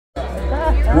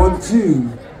1, 2.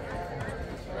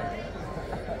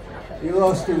 We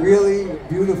lost a really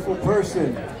beautiful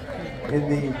person in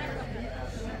the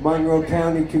Monroe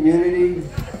County community.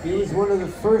 He was one of the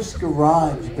first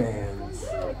garage bands.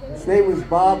 His name was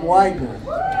Bob Wagner.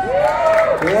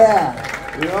 Yeah,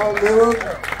 we all knew him,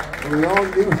 and we all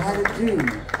knew how to do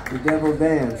the devil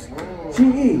dance.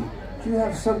 G.E., do you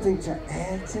have something to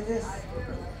add to this?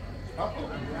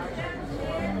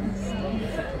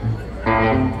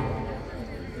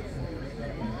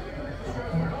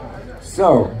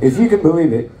 So, if you can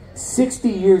believe it, 60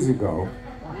 years ago,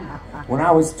 when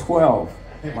I was 12,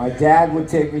 my dad would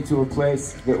take me to a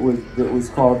place that was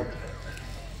called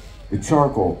the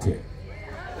Charcoal Pit.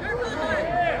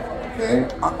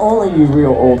 And only you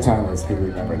real old-timers could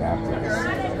remember that place.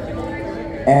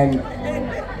 And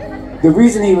the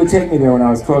reason he would take me there when I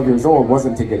was 12 years old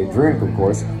wasn't to get a drink, of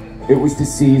course. It was to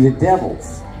see the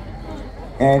devils.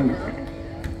 And,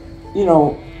 you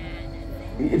know,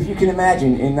 if you can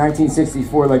imagine, in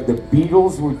 1964, like the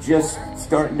Beatles were just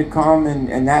starting to come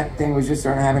and that thing was just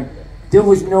starting to happen. There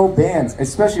was no bands,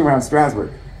 especially around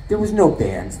Strasbourg. There was no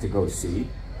bands to go see,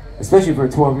 especially for a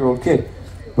 12-year-old kid.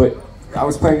 But I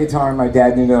was playing guitar and my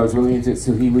dad knew that I was really into it,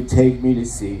 so he would take me to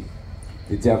see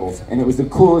the devils. And it was the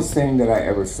coolest thing that I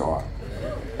ever saw.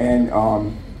 And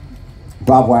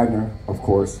Bob Wagner, of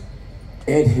course.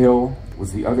 Ed Hill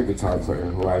was the other guitar player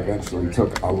who I eventually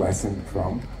took a lesson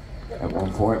from at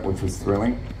one point, which was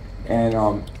thrilling. And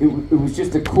it was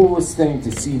just the coolest thing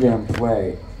to see them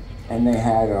play. And they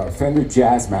had Fender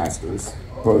Jazzmasters,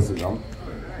 both of them.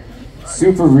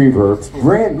 Super reverbs,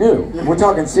 brand new. We're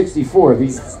talking 64.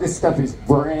 This stuff is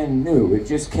brand new. It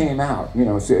just came out, you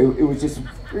know. So it was just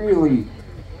really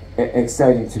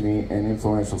exciting to me and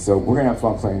influential. So we're gonna have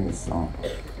fun playing this song,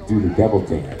 "Do the Devil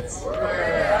Dance."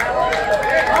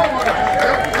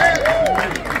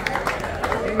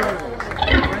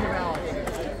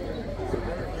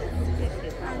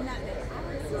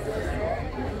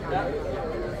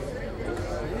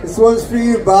 This one's for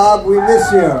you, Bob. We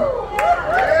miss you.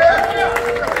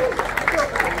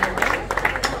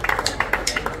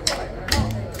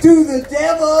 Do the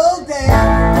devil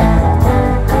dance.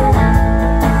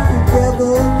 The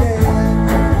devil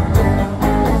dance.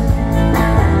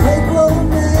 Hey, grown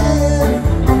man.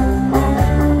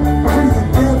 Do the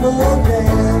devil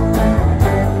dance.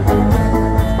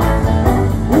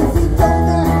 If you don't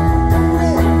know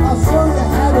it, I'll show you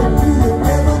how to do the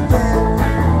devil dance.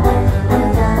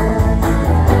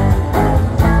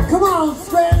 Come on,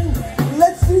 friend.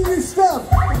 Let's do your stuff.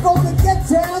 We're gonna get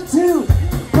down to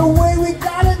the way we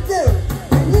gotta do.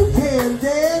 You can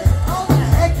dance.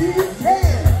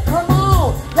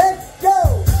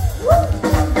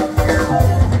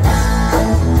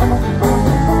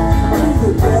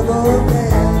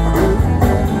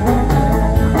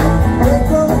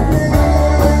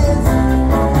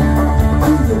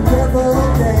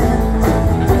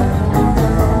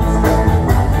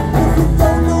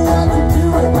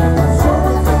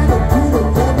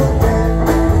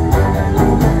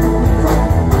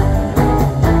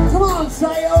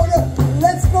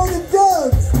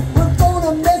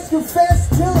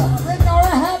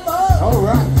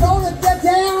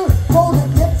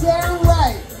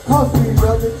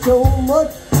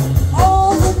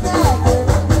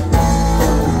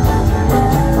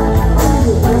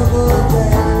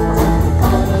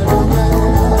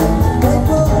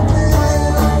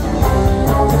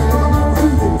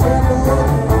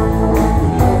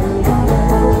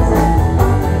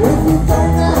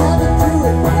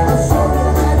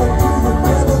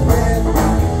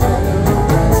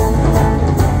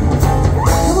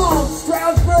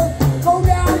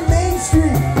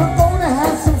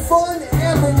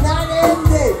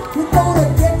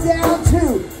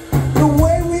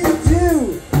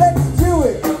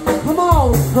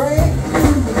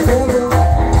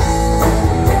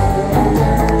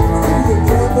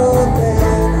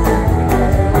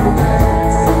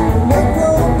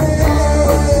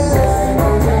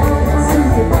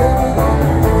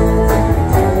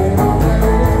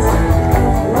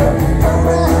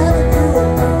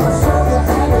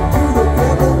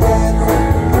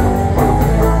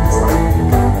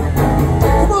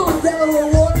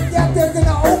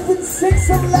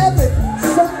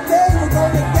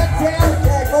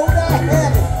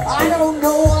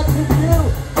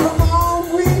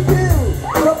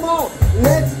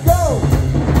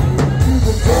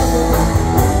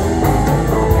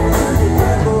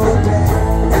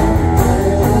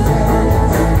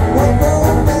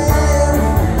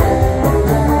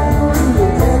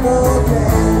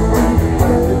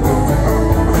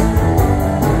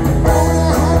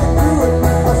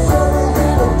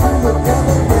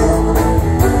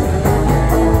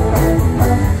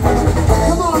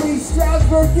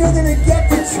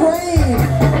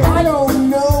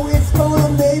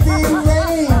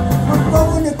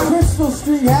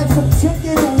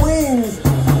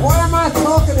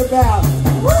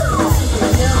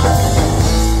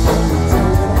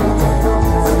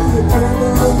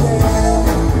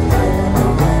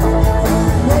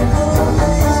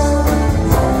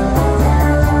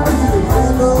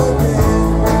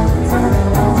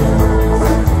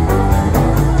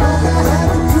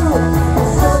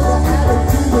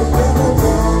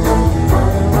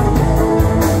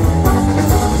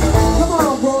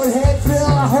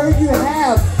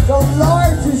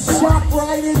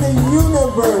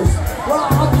 first. Well,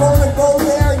 I'm gonna go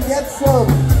there and get some,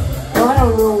 I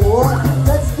don't know what.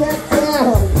 Let's get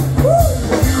down.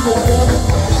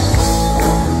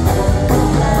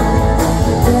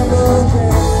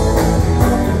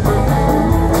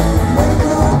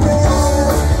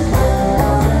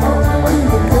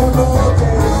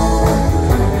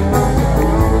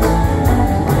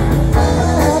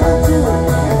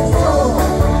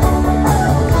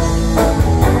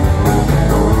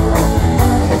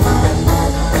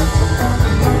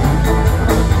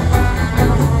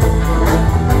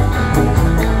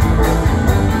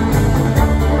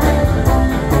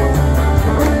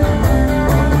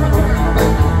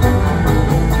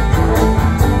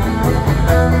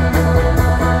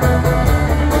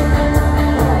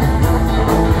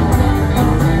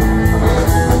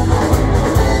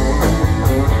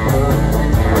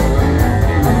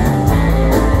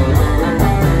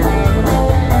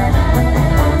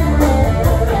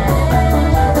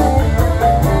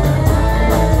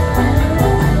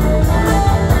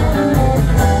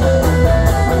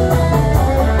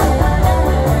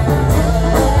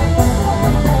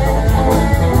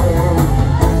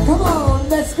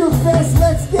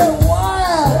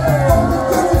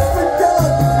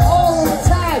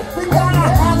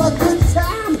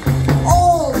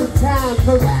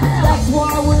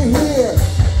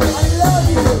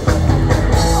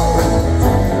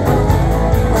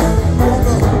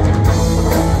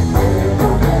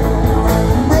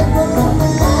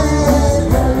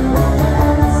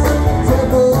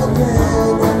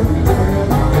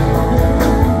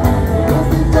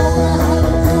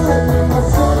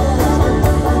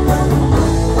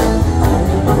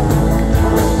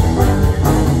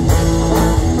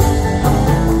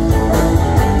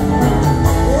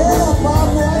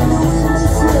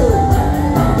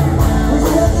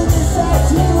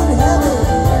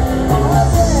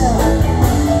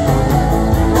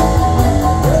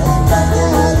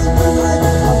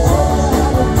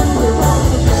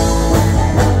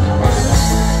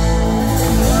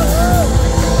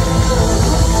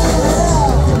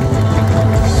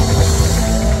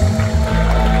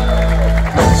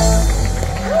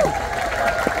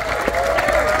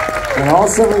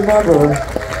 Also remember,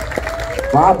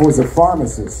 Bob was a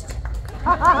pharmacist.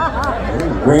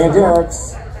 Ran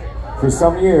Derek's for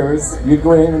some years. You'd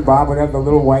go in and Bob would have the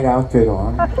little white outfit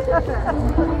on. Wow,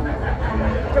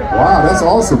 that's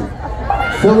awesome.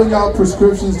 Filling out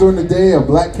prescriptions during the day, a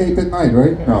black cape at night,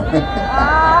 right? No.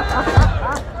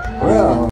 Well.